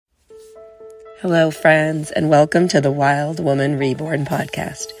Hello, friends, and welcome to the Wild Woman Reborn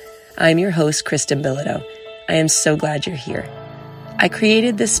podcast. I'm your host, Kristen Bilodeau. I am so glad you're here. I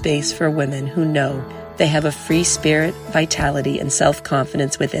created this space for women who know they have a free spirit, vitality, and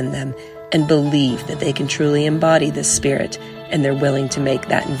self-confidence within them and believe that they can truly embody this spirit and they're willing to make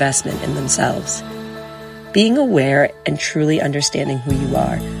that investment in themselves. Being aware and truly understanding who you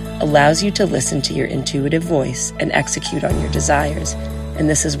are allows you to listen to your intuitive voice and execute on your desires. And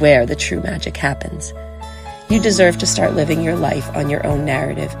this is where the true magic happens. You deserve to start living your life on your own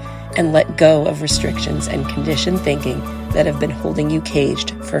narrative and let go of restrictions and conditioned thinking that have been holding you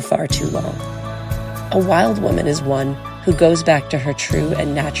caged for far too long. A wild woman is one who goes back to her true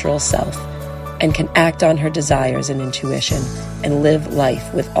and natural self and can act on her desires and intuition and live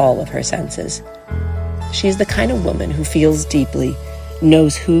life with all of her senses. She is the kind of woman who feels deeply,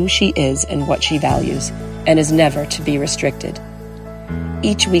 knows who she is and what she values, and is never to be restricted.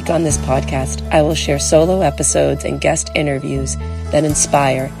 Each week on this podcast, I will share solo episodes and guest interviews that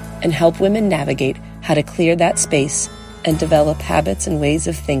inspire and help women navigate how to clear that space and develop habits and ways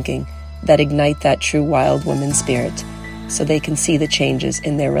of thinking that ignite that true wild woman spirit so they can see the changes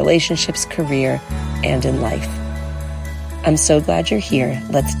in their relationships, career, and in life. I'm so glad you're here.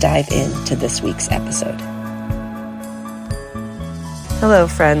 Let's dive into this week's episode. Hello,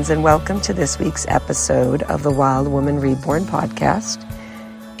 friends, and welcome to this week's episode of the Wild Woman Reborn podcast.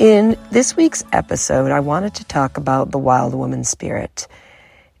 In this week's episode, I wanted to talk about the wild woman spirit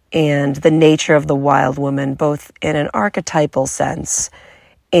and the nature of the wild woman, both in an archetypal sense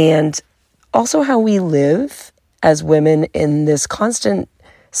and also how we live as women in this constant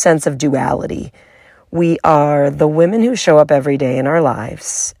sense of duality. We are the women who show up every day in our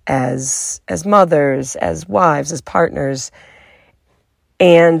lives as mothers, as wives, as partners,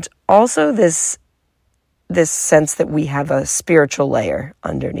 and also this sense that we have a spiritual layer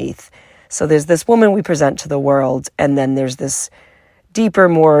underneath. So there's this woman we present to the world, and then there's this deeper,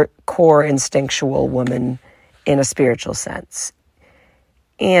 more core instinctual woman in a spiritual sense.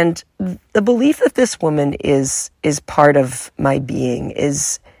 And the belief that this woman is part of my being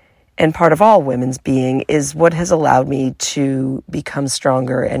and part of all women's being is what has allowed me to become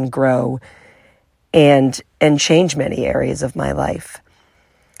stronger and grow and change many areas of my life.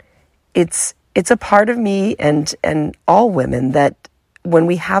 It's a part of me and all women that when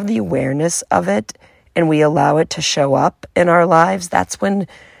we have the awareness of it and we allow it to show up in our lives, that's when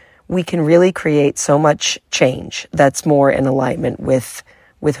we can really create so much change that's more in alignment with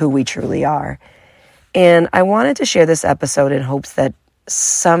who we truly are. And I wanted to share this episode in hopes that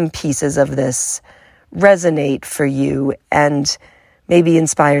some pieces of this resonate for you and maybe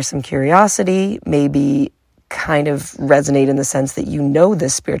inspire some curiosity, maybe kind of resonate in the sense that you know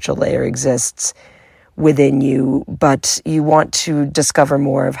this spiritual layer exists within you, but you want to discover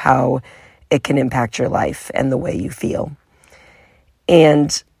more of how it can impact your life and the way you feel.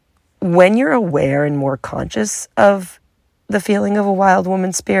 And when you're aware and more conscious of the feeling of a wild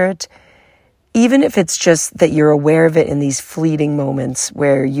woman spirit, even if it's just that you're aware of it in these fleeting moments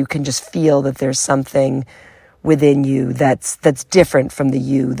where you can just feel that there's something within you that's different from the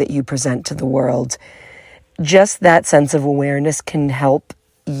you that you present to the world, just that sense of awareness can help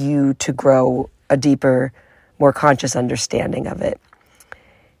you to grow a deeper, more conscious understanding of it.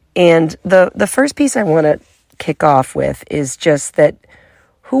 And the first piece I want to kick off with is just that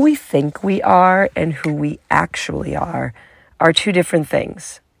who we think we are and who we actually are two different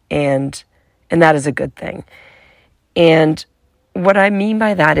things. And that is a good thing. And what I mean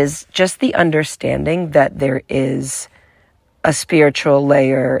by that is just the understanding that there is a spiritual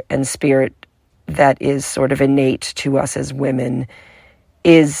layer and spirit that is sort of innate to us as women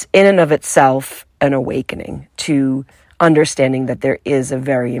is in and of itself an awakening to understanding that there is a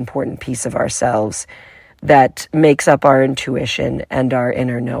very important piece of ourselves that makes up our intuition and our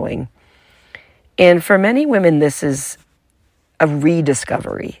inner knowing. And for many women, this is a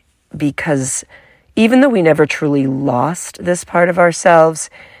rediscovery because even though we never truly lost this part of ourselves,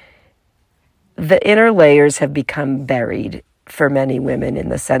 the inner layers have become buried for many women in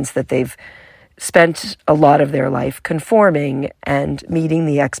the sense that they've spent a lot of their life conforming and meeting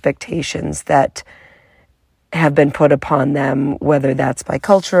the expectations that have been put upon them, whether that's by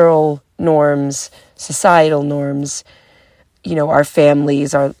cultural norms, societal norms, our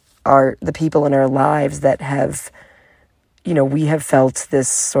families, are the people in our lives that have, we have felt this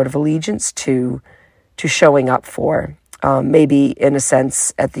sort of allegiance to showing up for. Maybe in a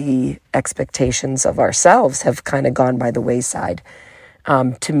sense at the expectations of ourselves have kind of gone by the wayside.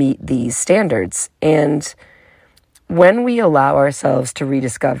 To meet these standards. And when we allow ourselves to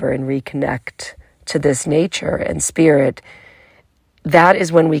rediscover and reconnect to this nature and spirit, that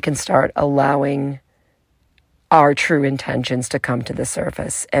is when we can start allowing our true intentions to come to the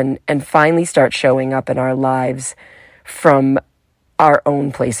surface and finally start showing up in our lives from our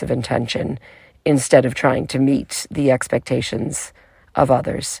own place of intention instead of trying to meet the expectations of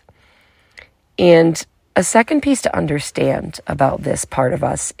others. And a second piece to understand about this part of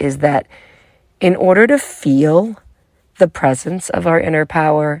us is that in order to feel the presence of our inner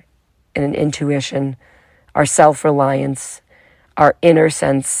power and intuition, our self-reliance, our inner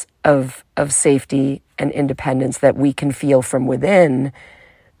sense of safety and independence that we can feel from within,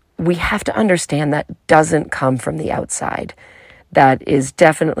 we have to understand that doesn't come from the outside. That is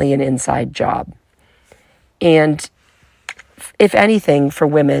definitely an inside job. And if anything, for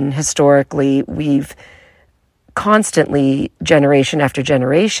women, historically, we've constantly, generation after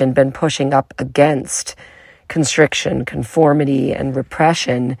generation, been pushing up against constriction, conformity, and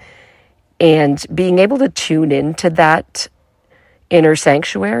repression. And being able to tune into that inner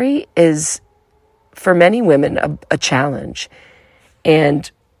sanctuary is, for many women, a challenge.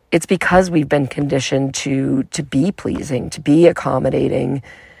 And it's because we've been conditioned to be pleasing, to be accommodating,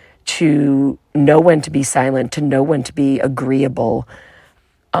 to know when to be silent, to know when to be agreeable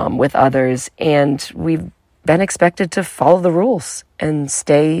with others. And we've been expected to follow the rules and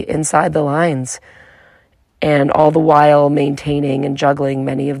stay inside the lines, and all the while maintaining and juggling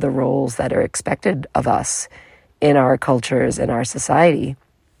many of the roles that are expected of us in our cultures, in our society.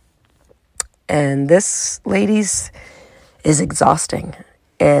 And this, ladies, is exhausting.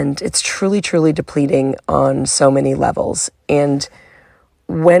 And it's truly, truly depleting on so many levels. And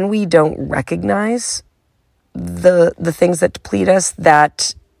when we don't recognize the things that deplete us,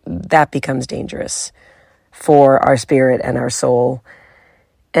 that becomes dangerous for our spirit and our soul.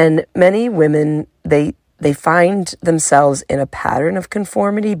 And many women, they find themselves in a pattern of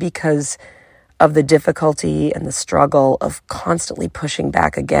conformity because of the difficulty and the struggle of constantly pushing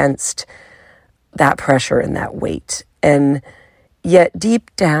back against that pressure and that weight. And yet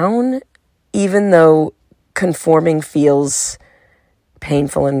deep down, even though conforming feels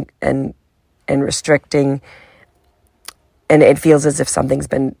painful and restricting, and it feels as if something's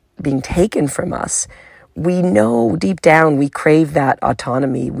been being taken from us, we know deep down we crave that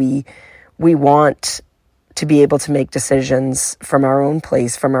autonomy. We want to be able to make decisions from our own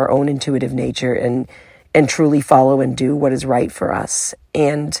place, from our own intuitive nature, and truly follow and do what is right for us.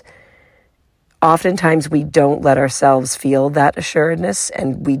 And oftentimes we don't let ourselves feel that assuredness,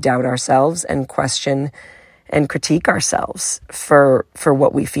 and we doubt ourselves and question and critique ourselves for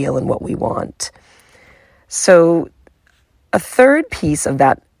what we feel and what we want. So a third piece of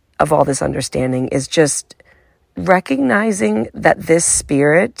all this understanding is just recognizing that this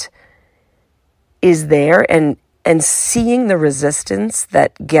spirit is there and seeing the resistance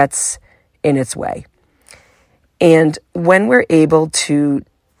that gets in its way. And when we're able to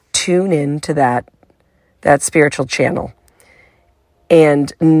tune into that spiritual channel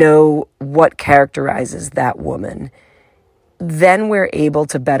and know what characterizes that woman, then we're able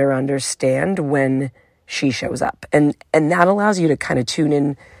to better understand when she shows up. And that allows you to kind of tune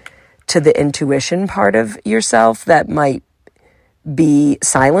in to the intuition part of yourself that might be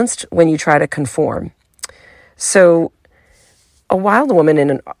silenced when you try to conform. So a wild woman in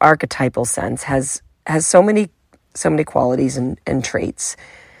an archetypal sense has so many qualities and traits.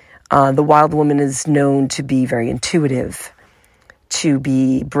 The wild woman is known to be very intuitive, to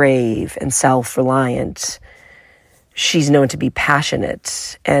be brave and self-reliant. She's known to be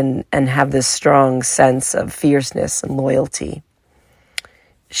passionate and have this strong sense of fierceness and loyalty.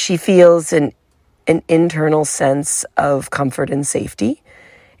 She feels an internal sense of comfort and safety.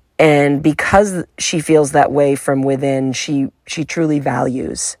 And because she feels that way from within, she truly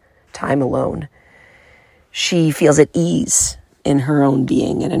values time alone. She feels at ease in her own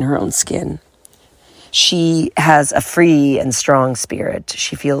being and in her own skin. She has a free and strong spirit.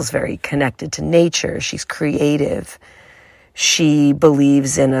 She feels very connected to nature. She's creative. She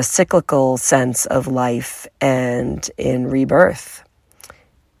believes in a cyclical sense of life and in rebirth.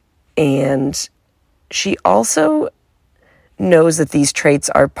 And she also knows that these traits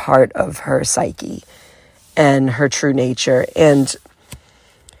are part of her psyche and her true nature. And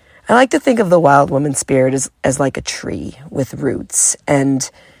I like to think of the wild woman spirit as like a tree with roots.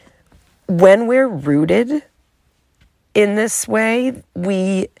 And when we're rooted in this way,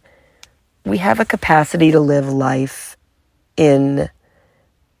 we have a capacity to live life within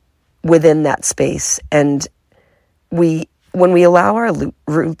that space. And when we allow our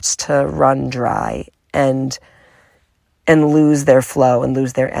roots to run dry and lose their flow and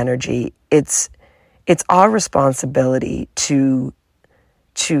lose their energy, it's our responsibility to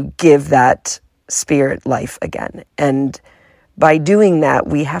give that spirit life again. And by doing that,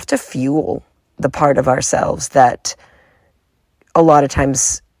 we have to fuel the part of ourselves that a lot of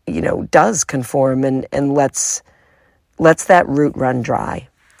times, does conform and lets that root run dry.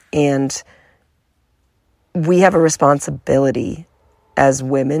 And we have a responsibility as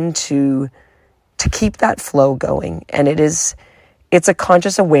women to keep that flow going. And it's a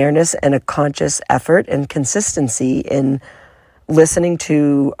conscious awareness and a conscious effort and consistency in listening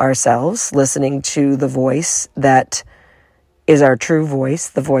to ourselves, listening to the voice that is our true voice,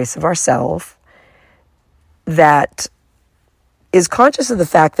 the voice of ourself, that is conscious of the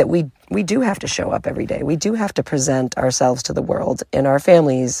fact that we do have to show up every day. We do have to present ourselves to the world, in our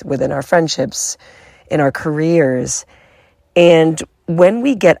families, within our friendships, in our careers. And when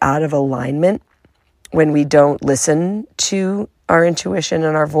we get out of alignment, when we don't listen to our intuition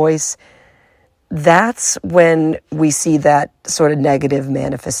and our voice, that's when we see that sort of negative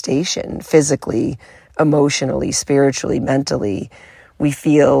manifestation physically, emotionally, spiritually, mentally. We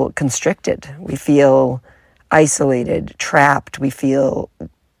feel constricted. We feel isolated, trapped. We feel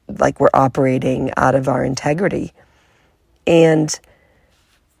like we're operating out of our integrity. And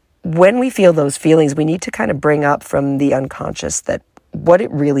when we feel those feelings, we need to kind of bring up from the unconscious that what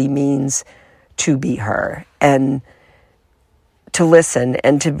it really means to be her, and to listen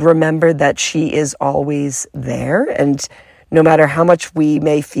and to remember that she is always there. And no matter how much we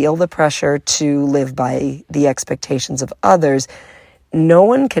may feel the pressure to live by the expectations of others, no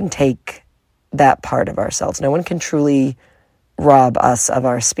one can take that part of ourselves. No one can truly rob us of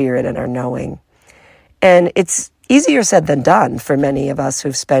our spirit and our knowing. And it's easier said than done for many of us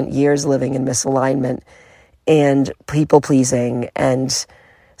who've spent years living in misalignment and people-pleasing and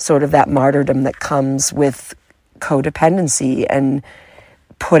sort of that martyrdom that comes with codependency and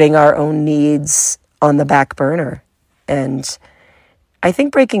putting our own needs on the back burner. And I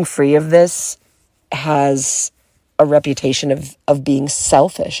think breaking free of this has a reputation of being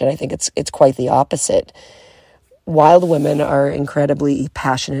selfish, and I think it's quite the opposite. Wild women are incredibly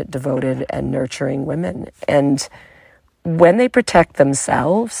passionate, devoted, and nurturing women. And when they protect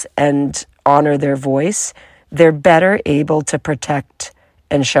themselves and honor their voice, they're better able to protect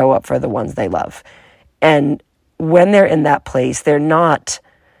and show up for the ones they love. And when they're in that place, they're not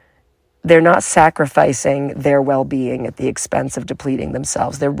sacrificing their well-being at the expense of depleting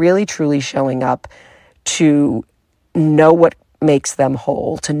themselves. They're really, truly showing up to know what makes them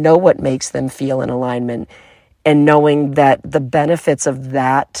whole, to know what makes them feel in alignment, and knowing that the benefits of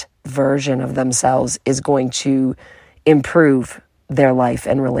that version of themselves is going to improve their life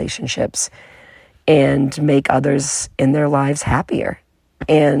and relationships and make others in their lives happier.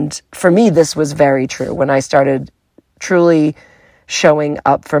 And for me, this was very true when I started truly showing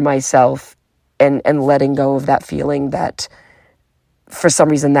up for myself and letting go of that feeling that for some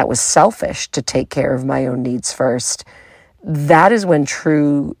reason that was selfish to take care of my own needs first. That is when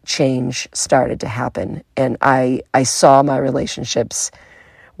true change started to happen. And I saw my relationships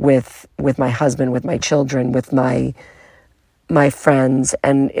with my husband, with my children, with my friends,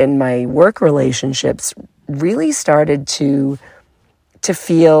 and in my work relationships really started to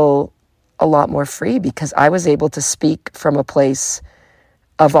feel a lot more free, because I was able to speak from a place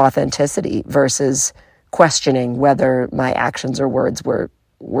of authenticity versus questioning whether my actions or words were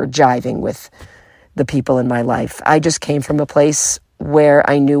jiving with the people in my life. I just came from a place where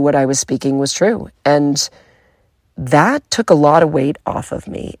I knew what I was speaking was true. And that took a lot of weight off of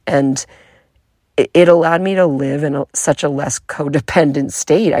me. And it allowed me to live in such a less codependent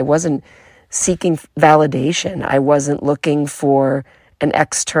state. I wasn't seeking validation. I wasn't looking for an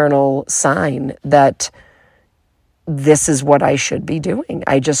external sign that this is what I should be doing.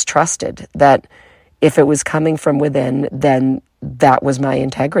 I just trusted that if it was coming from within, then that was my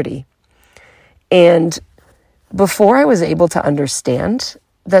integrity. And before I was able to understand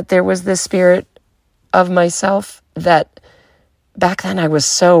that there was this spirit of myself, that back then I was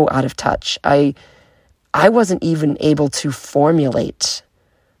so out of touch. I wasn't even able to formulate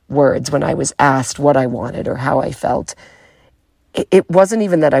words when I was asked what I wanted or how I felt. It wasn't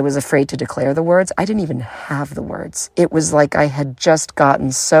even that I was afraid to declare the words. I didn't even have the words. It was like I had just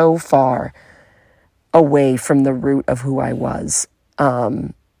gotten so far away from the root of who I was.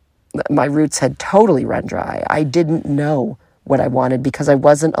 My roots had totally run dry. I didn't know what I wanted because I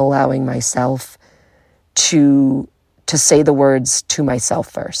wasn't allowing myself to say the words to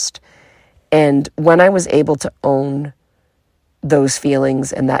myself first. And when I was able to own those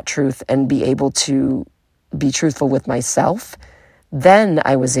feelings and that truth and be able to be truthful with myself, then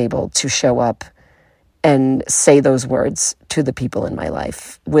I was able to show up and say those words to the people in my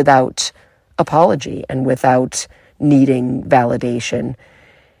life without apology and without needing validation.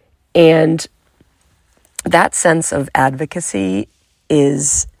 And that sense of advocacy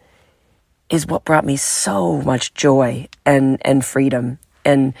is what brought me so much joy and freedom,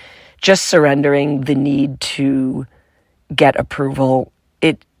 and just surrendering the need to get approval.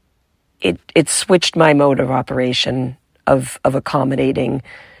 It switched my mode of operation of accommodating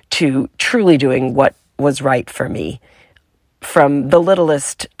to truly doing what was right for me, from the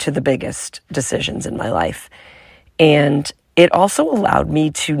littlest to the biggest decisions in my life. And it also allowed me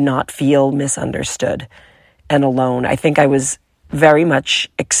to not feel misunderstood and alone. I think I was very much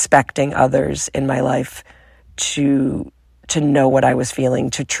expecting others in my life to know what I was feeling,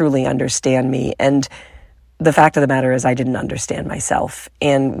 to truly understand me. And the fact of the matter is I didn't understand myself.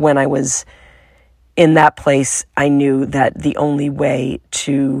 And when I was in that place, I knew that the only way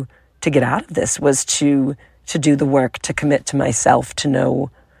to get out of this was to do the work, to commit to myself, to know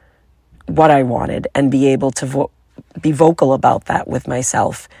what I wanted and be able to be vocal about that with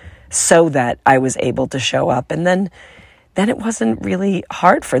myself, so that I was able to show up. And then it wasn't really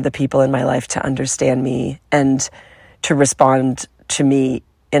hard for the people in my life to understand me and to respond to me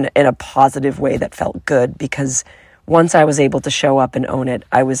in a positive way that felt good, because once I was able to show up and own it,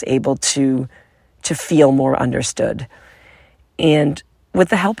 I was able to feel more understood. And with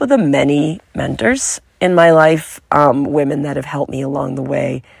the help of the many mentors in my life, women that have helped me along the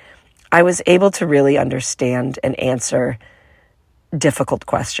way, I was able to really understand and answer difficult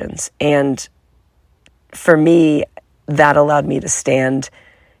questions. And for me, that allowed me to stand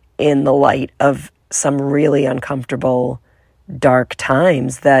in the light of some really uncomfortable, dark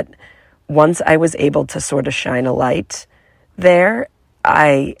times, that once I was able to sort of shine a light there,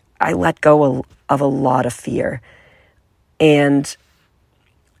 I let go of a lot of fear. And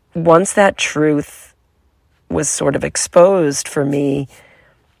once that truth was sort of exposed for me,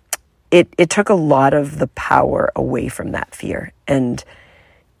 it took a lot of the power away from that fear. And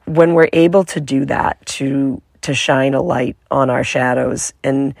when we're able to do that, to shine a light on our shadows,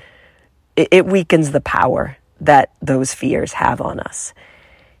 and it weakens the power that those fears have on us.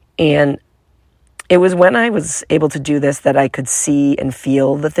 And it was when I was able to do this that I could see and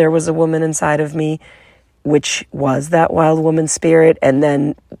feel that there was a woman inside of me, which was that wild woman spirit. And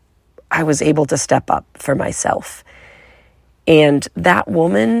then I was able to step up for myself. And that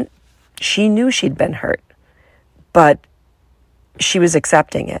woman, she knew she'd been hurt, but she was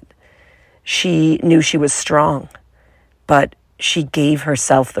accepting it. She knew she was strong, but she gave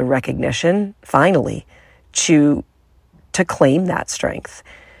herself the recognition, finally, to claim that strength.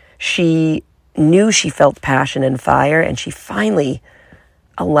 She knew she felt passion and fire, and she finally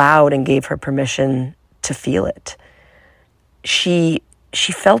allowed and gave her permission to feel it. She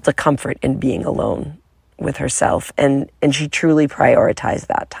felt a comfort in being alone with herself, and she truly prioritized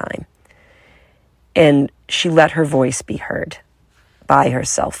that time. And she let her voice be heard by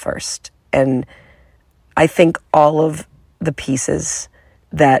herself first. And I think all of the pieces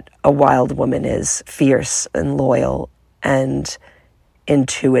that a wild woman is, fierce and loyal and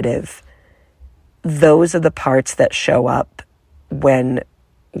intuitive, those are the parts that show up when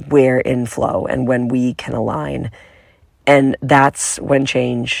we're in flow and when we can align. And that's when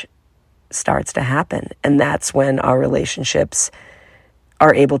change starts to happen. And that's when our relationships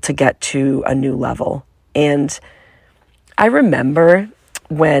are able to get to a new level. And I remember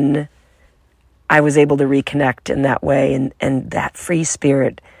when I was able to reconnect in that way, and that free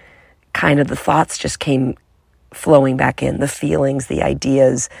spirit, kind of the thoughts just came flowing back in, the feelings, the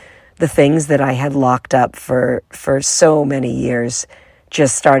ideas, the things that I had locked up for so many years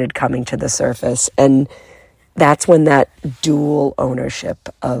just started coming to the surface. And that's when that dual ownership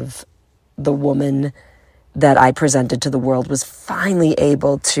of the woman that I presented to the world was finally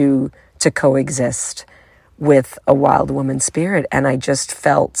able to coexist with a wild woman spirit. And I just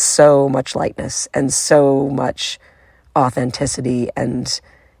felt so much lightness and so much authenticity and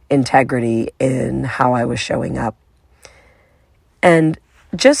integrity in how I was showing up. And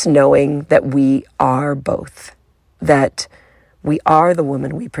just knowing that we are both, that we are the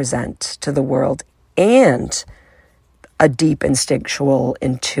woman we present to the world and a deep, instinctual,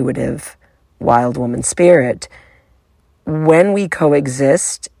 intuitive, wild woman spirit. When we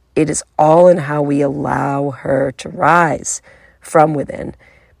coexist, it is all in how we allow her to rise from within,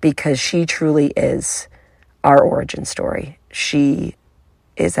 because she truly is our origin story. She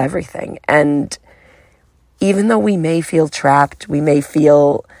is everything. And even though we may feel trapped, we may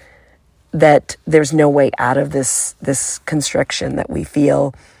feel that there's no way out of this constriction that we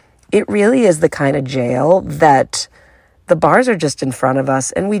feel, it really is the kind of jail that the bars are just in front of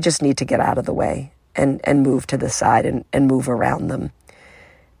us and we just need to get out of the way and move to the side and move around them.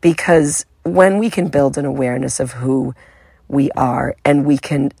 Because when we can build an awareness of who we are and we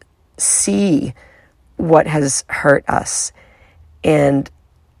can see what has hurt us. And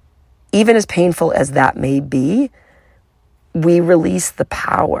even as painful as that may be, we release the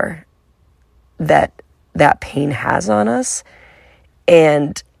power that pain has on us.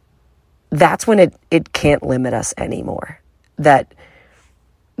 And that's when it can't limit us anymore. That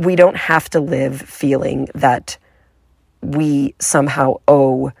we don't have to live feeling that we somehow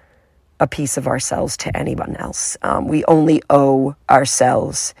owe a piece of ourselves to anyone else. We only owe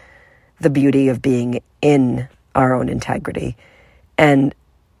ourselves the beauty of being in our own integrity. And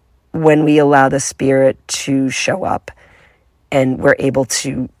when we allow the Spirit to show up and we're able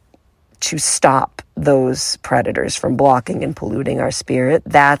to stop those predators from blocking and polluting our spirit,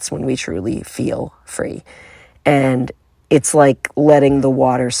 that's when we truly feel free. And it's like letting the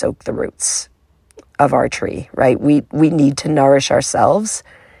water soak the roots of our tree, right? We need to nourish ourselves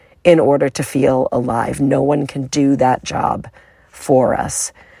in order to feel alive. No one can do that job for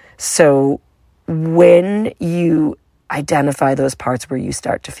us. So when you identify those parts where you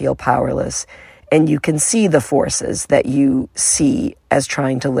start to feel powerless and you can see the forces that you see as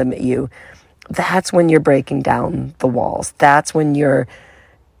trying to limit you, that's when you're breaking down the walls. That's when you're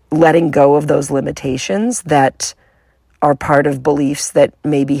letting go of those limitations that are part of beliefs that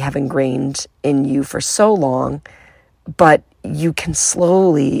maybe have ingrained in you for so long, but you can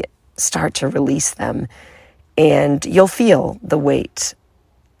slowly start to release them and you'll feel the weight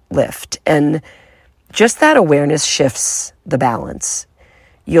lift. And just that awareness shifts the balance.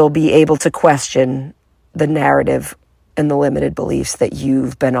 You'll be able to question the narrative and the limited beliefs that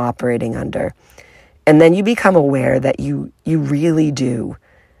you've been operating under. And then you become aware that you really do.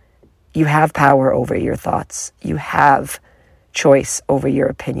 You have power over your thoughts. You have choice over your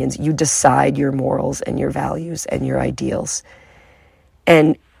opinions. You decide your morals and your values and your ideals.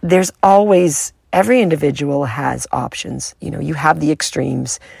 And there's always, every individual has options. You know, you have the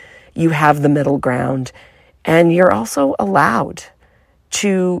extremes, you have the middle ground, and you're also allowed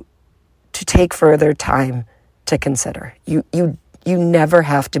to take further time to consider. You never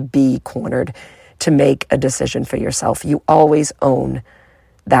have to be cornered to make a decision for yourself. You always own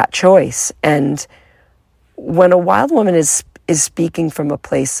that choice. And when a wild woman is speaking from a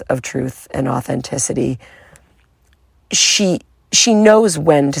place of truth and authenticity, she knows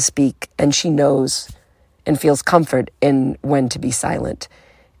when to speak, and she knows and feels comfort in when to be silent.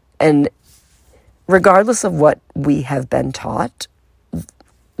 And regardless of what we have been taught,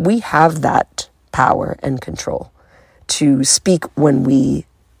 we have that power and control to speak when we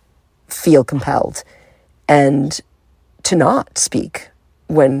feel compelled and to not speak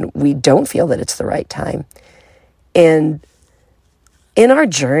when we don't feel that it's the right time. And in our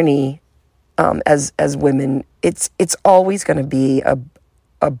journey as women, it's always going to be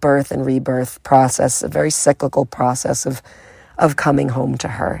a birth and rebirth process, a very cyclical process of coming home to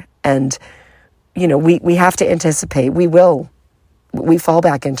her. And, you know, we have to anticipate, we fall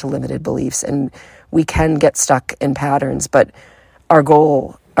back into limited beliefs and we can get stuck in patterns, but our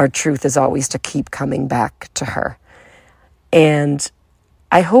goal, our truth is always to keep coming back to her. And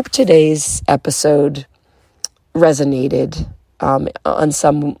I hope today's episode resonated on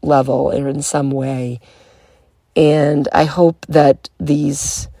some level or in some way. And I hope that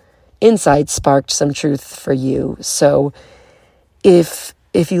these insights sparked some truth for you. So if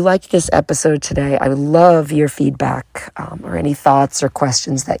you liked this episode today, I would love your feedback or any thoughts or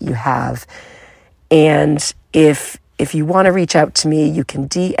questions that you have. And if you want to reach out to me, you can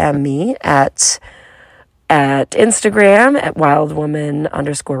DM me at Instagram at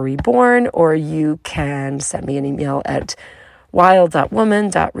wildwoman_reborn, or you can send me an email at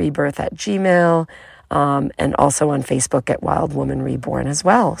wild.woman.rebirth@gmail.com, and also on Facebook at Wild Woman Reborn as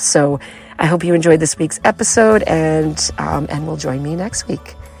well. So I hope you enjoyed this week's episode, and will join me next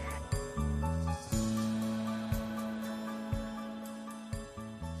week.